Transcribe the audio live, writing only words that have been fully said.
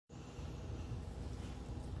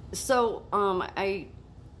So, I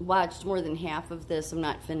watched more than half of this. I'm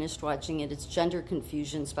not finished watching it. It's Gender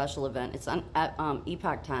Confusion Special Event. It's on at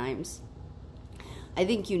Epoch Times. I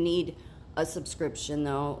think you need a subscription,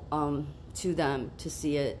 though, to them to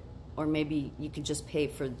see it. Or maybe you could just pay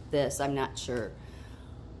for this. I'm not sure.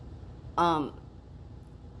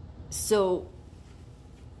 So,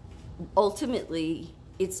 ultimately,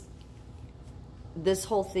 this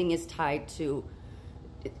whole thing is tied to,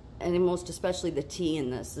 and most especially the T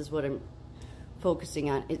in this is what I'm focusing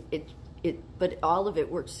on. But all of it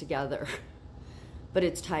works together. But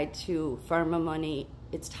it's tied to pharma money.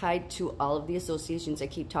 It's tied to all of the associations I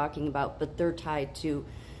keep talking about, but they're tied to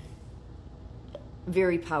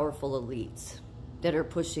very powerful elites that are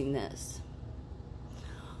pushing this.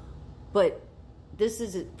 But this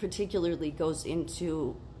is particularly goes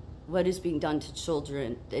into what is being done to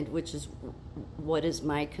children, and which is what is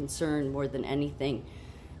my concern more than anything.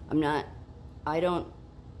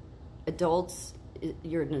 Adults,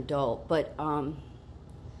 you're an adult, but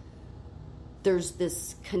there's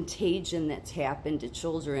this contagion that's happened to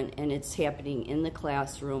children, and it's happening in the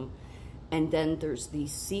classroom. And then there's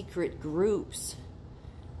these secret groups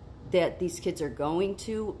that these kids are going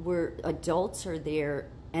to where adults are there,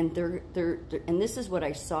 and and this is what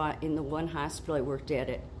I saw in the one hospital I worked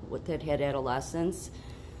at that had adolescents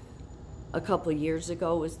a couple years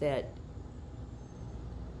ago, was that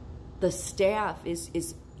the staff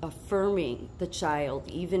is affirming the child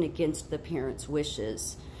even against the parents'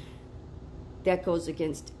 wishes. That goes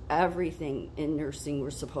against everything in nursing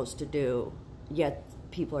we're supposed to do, yet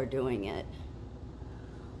people are doing it.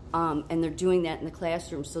 And they're doing that in the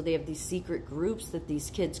classroom. So they have these secret groups that these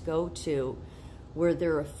kids go to where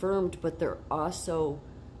they're affirmed, but they're also,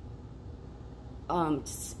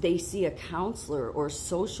 they see a counselor or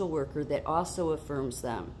social worker that also affirms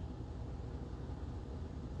them.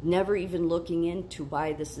 Never even looking into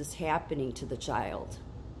why this is happening to the child.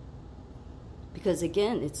 Because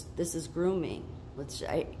again, this is grooming.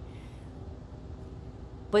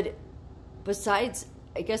 But besides,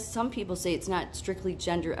 I guess some people say it's not strictly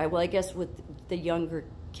gender. Well, I guess with the younger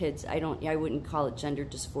kids, I wouldn't call it gender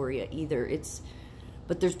dysphoria either.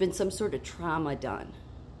 But there's been some sort of trauma done.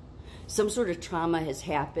 Some sort of trauma has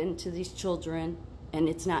happened to these children, and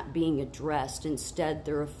it's not being addressed. Instead,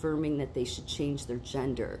 they're affirming that they should change their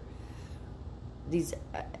gender.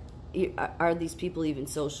 Are these people even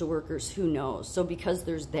social workers? Who knows? So because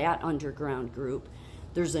there's that underground group,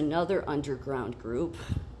 there's another underground group.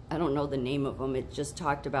 I don't know the name of them. It just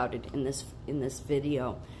talked about it in this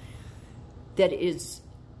video. That is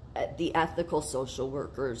the ethical social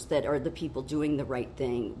workers that are the people doing the right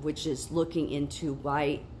thing, which is looking into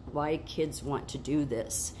why kids want to do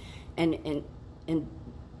this, and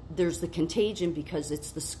there's the contagion because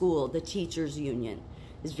it's the school, the teachers union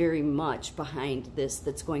is very much behind this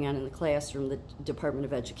that's going on in the classroom, the Department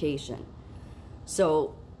of Education.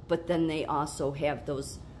 So, but then they also have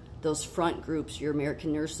those front groups, your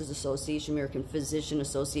American Nurses Association, American Physician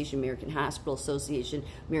Association, American Hospital Association,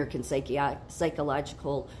 American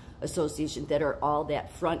Psychological Association, that are all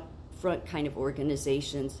that front kind of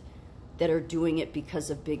organizations that are doing it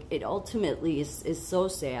because of it ultimately is so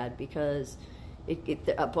sad because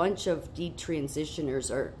a bunch of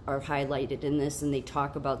detransitioners are highlighted in this, and they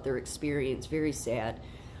talk about their experience, very sad,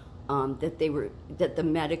 that the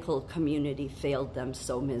medical community failed them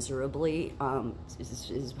so miserably.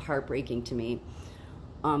 Is heartbreaking to me.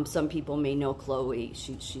 Some people may know Chloe.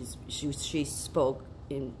 She spoke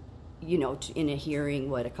in a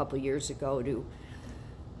hearing a couple years ago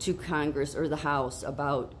to Congress or the House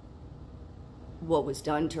about what was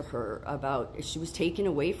done to her, about she was taken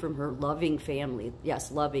away from her loving family.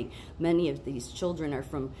 Yes, loving. Many of these children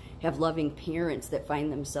have loving parents that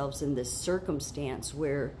find themselves in this circumstance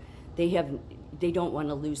where they don't want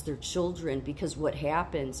to lose their children, because what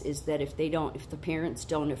happens is that if the parents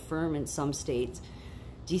don't affirm in some states,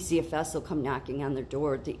 DCFS will come knocking on their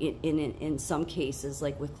door. In some cases,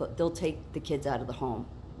 like they'll take the kids out of the home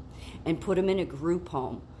and put them in a group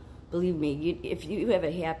home. Believe me, if you have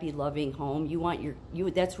a happy, loving home,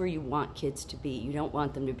 that's where you want kids to be. You don't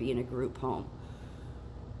want them to be in a group home.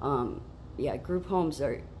 Yeah, group homes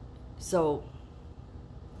are. So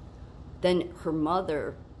then her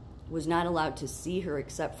mother was not allowed to see her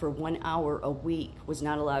except for 1 hour a week, was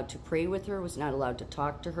not allowed to pray with her, was not allowed to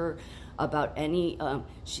talk to her about any,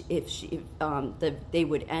 they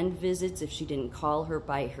would end visits if she didn't call her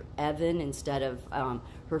by her Evan instead of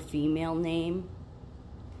her female name.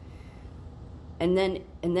 And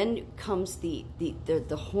then comes the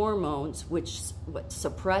hormones, which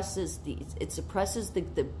suppresses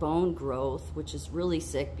the bone growth, which is really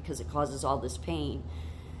sick because it causes all this pain.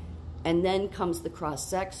 And then comes the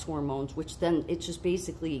cross-sex hormones, which then it just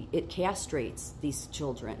basically, it castrates these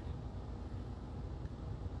children.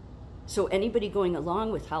 So anybody going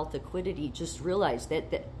along with health equity, just realize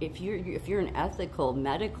that if you're an ethical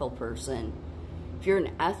medical person, if you're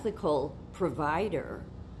an ethical provider,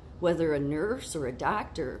 whether a nurse or a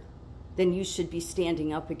doctor, then you should be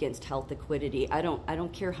standing up against health equity. I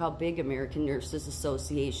don't care how big American Nurses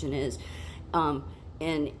Association is,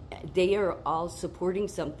 and they are all supporting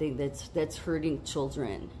something that's hurting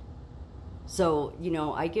children. So, you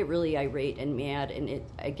know, I get really irate and mad, and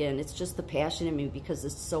it's just the passion in me, because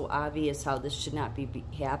it's so obvious how this should not be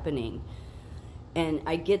happening. And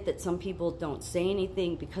I get that some people don't say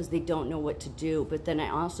anything because they don't know what to do, but then I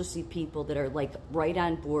also see people that are like right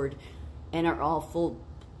on board and are all full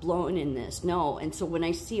blown in this. No. And so when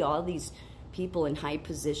I see all these people in high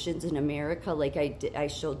positions in America, like I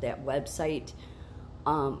showed that website,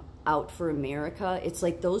 Out for America, it's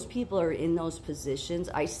like those people are in those positions.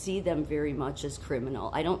 I see them very much as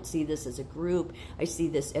criminal. I don't see this as a group. I see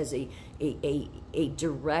this as a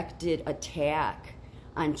directed attack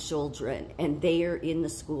on children, and they are in the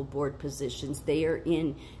school board positions. They are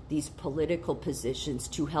in these political positions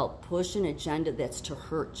to help push an agenda that's to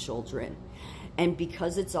hurt children. And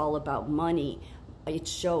because it's all about money, it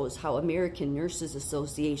shows how American Nurses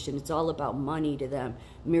Association, it's all about money to them.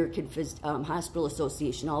 American Hospital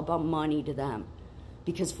Association, all about money to them.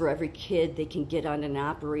 Because for every kid they can get on an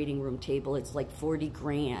operating room table, it's like 40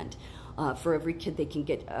 grand. For every kid they can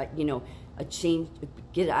get, you know, a change,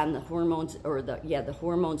 get on the hormones, or the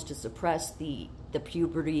hormones to suppress the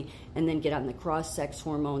puberty, and then get on the cross-sex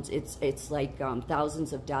hormones. It's like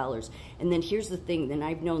thousands of dollars. And then here's the thing, and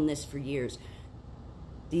I've known this for years.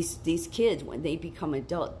 These kids, when they become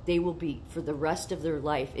adult, they will be, for the rest of their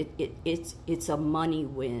life, it's a money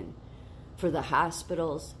win for the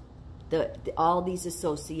hospitals, all these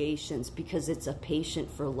associations, because it's a patient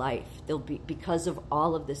for life. They'll be, because of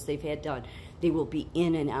all of this they've had done, they will be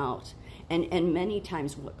in and out. And many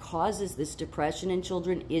times what causes this depression in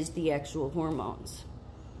children is the actual hormones.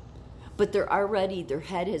 But their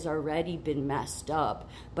head has already been messed up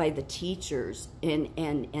by the teachers, and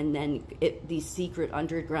then these secret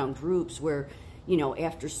underground groups where, you know,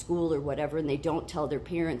 after school or whatever, and they don't tell their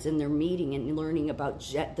parents, and they're meeting and learning about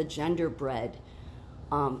the genderbread.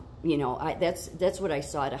 You know, that's what I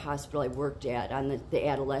saw at a hospital I worked at on the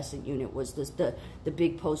adolescent unit, was the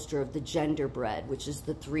big poster of the genderbread, which is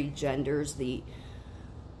the 3 genders.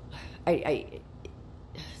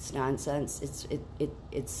 It's nonsense.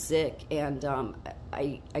 It's sick. And I'm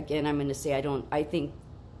going to say I think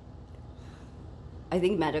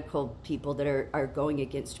medical people that are going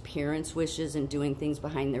against parents' wishes and doing things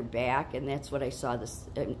behind their back, and that's what I saw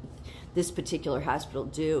this particular hospital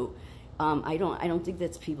do. I don't think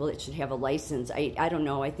that's people that should have a license. I don't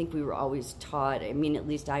know. I think we were always taught, I mean, at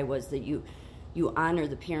least I was, that you honor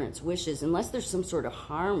the parents' wishes unless there's some sort of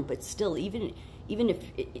harm. But still, even if,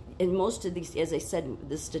 in most of these, as I said,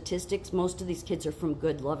 the statistics, most of these kids are from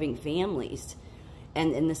good, loving families,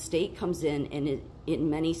 and the state comes in, and in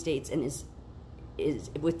many states, and is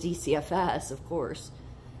with DCFS, of course,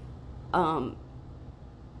 and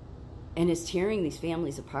is tearing these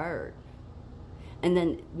families apart, and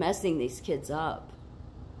then messing these kids up.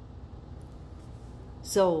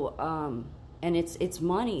 So, and it's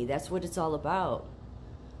money. That's what it's all about.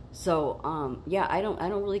 So, yeah, I don't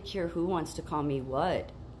really care who wants to call me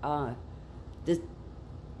what.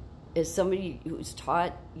 As somebody who's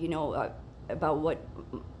taught, you know, about what,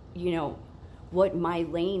 you know, what my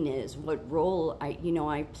lane is, what role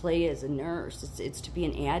I play as a nurse. It's to be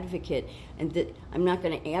an advocate, and that I'm not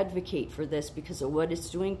going to advocate for this because of what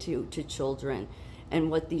it's doing to children, and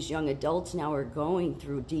what these young adults now are going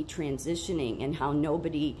through, detransitioning, and how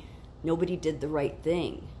nobody did the right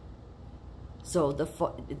thing. So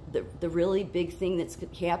the really big thing that's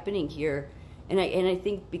happening here, and I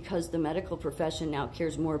think because the medical profession now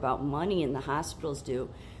cares more about money than the hospitals do,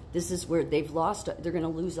 this is where they're going to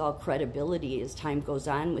lose all credibility as time goes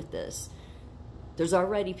on with this. There's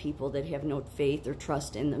already people that have no faith or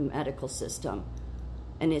trust in the medical system.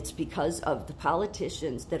 And it's because of the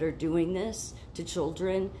politicians that are doing this to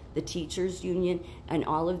children, the teachers union, and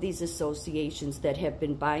all of these associations that have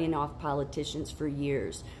been buying off politicians for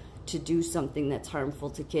years to do something that's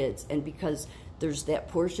harmful to kids. And because there's that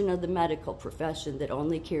portion of the medical profession that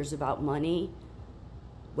only cares about money,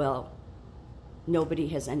 well, nobody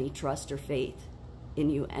has any trust or faith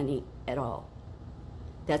in you at all.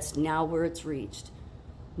 That's now where it's reached.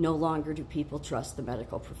 No longer do people trust the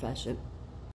medical profession.